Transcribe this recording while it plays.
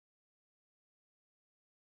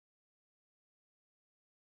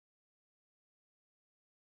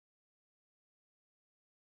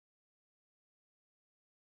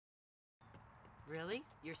Really?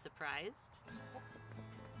 You're surprised?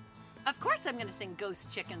 Of course I'm gonna sing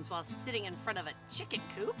Ghost Chickens while sitting in front of a chicken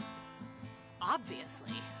coop.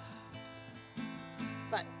 Obviously.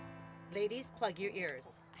 But, ladies, plug your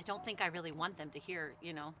ears. I don't think I really want them to hear,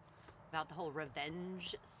 you know, about the whole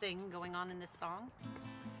revenge thing going on in this song.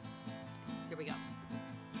 Here we go.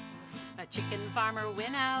 A chicken farmer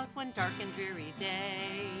went out one dark and dreary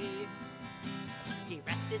day. He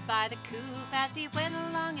rested by the coop as he went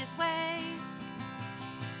along his way,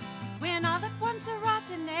 when all at once a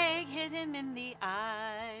rotten egg hit him in the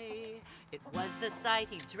eye. It was the sight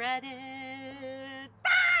he dreaded. Bah!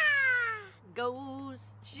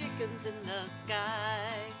 Ghost chickens in the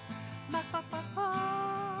sky. Bok, bok, bok, bok.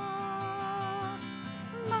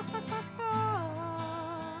 Bok, bok, bok,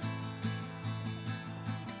 bok.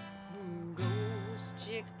 Ghost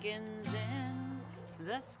chickens in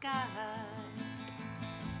the sky.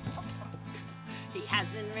 He has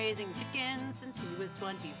been raising chickens since he was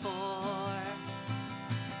 24,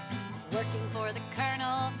 working for the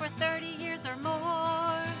colonel for 30 years or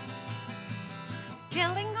more,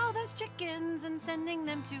 killing all those chickens and sending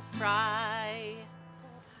them to fry.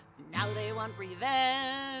 Now they want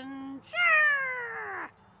revenge.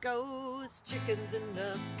 Arr! Ghost chickens in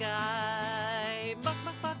the sky. Bok,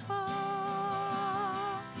 bok, bok, bok.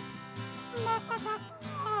 Bok, bok, bok,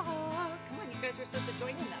 bok. Come on, you guys were supposed to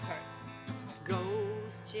join in that part.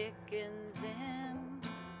 Ghost chickens in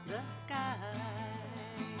the sky.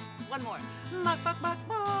 One more. Bok, bok, bok,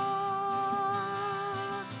 bok.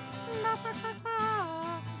 Bok, bok, bok,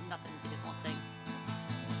 bok. Nothing, they just won't sing.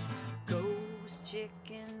 Ghost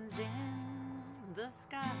chickens in the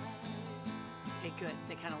sky. Okay, good.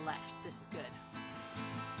 They kind of left. This is good.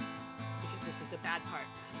 Because this is the bad part.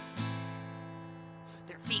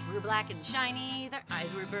 Their feet were black and shiny. Their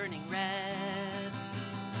eyes were burning red.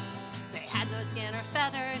 They had no skin or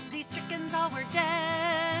feathers, these chickens all were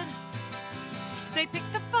dead. They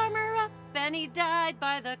picked the farmer up and he died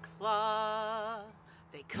by the claw.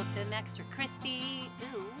 They cooked him extra crispy,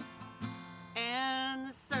 ooh,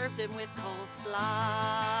 and served him with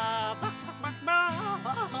coleslaw. Bok, bok, bok, bok.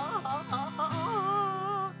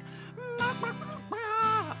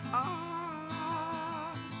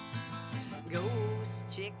 Ghost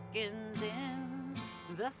chickens in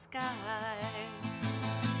the sky.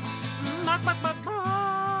 Bok, bok, bok, bok.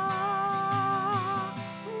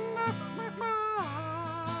 Bok, bok,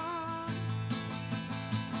 bok.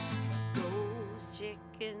 Ghost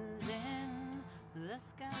chickens in the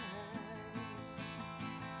sky.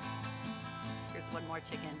 Here's one more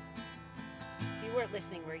chicken. You weren't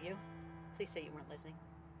listening, were you? Please say you weren't listening.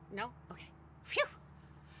 No? Okay.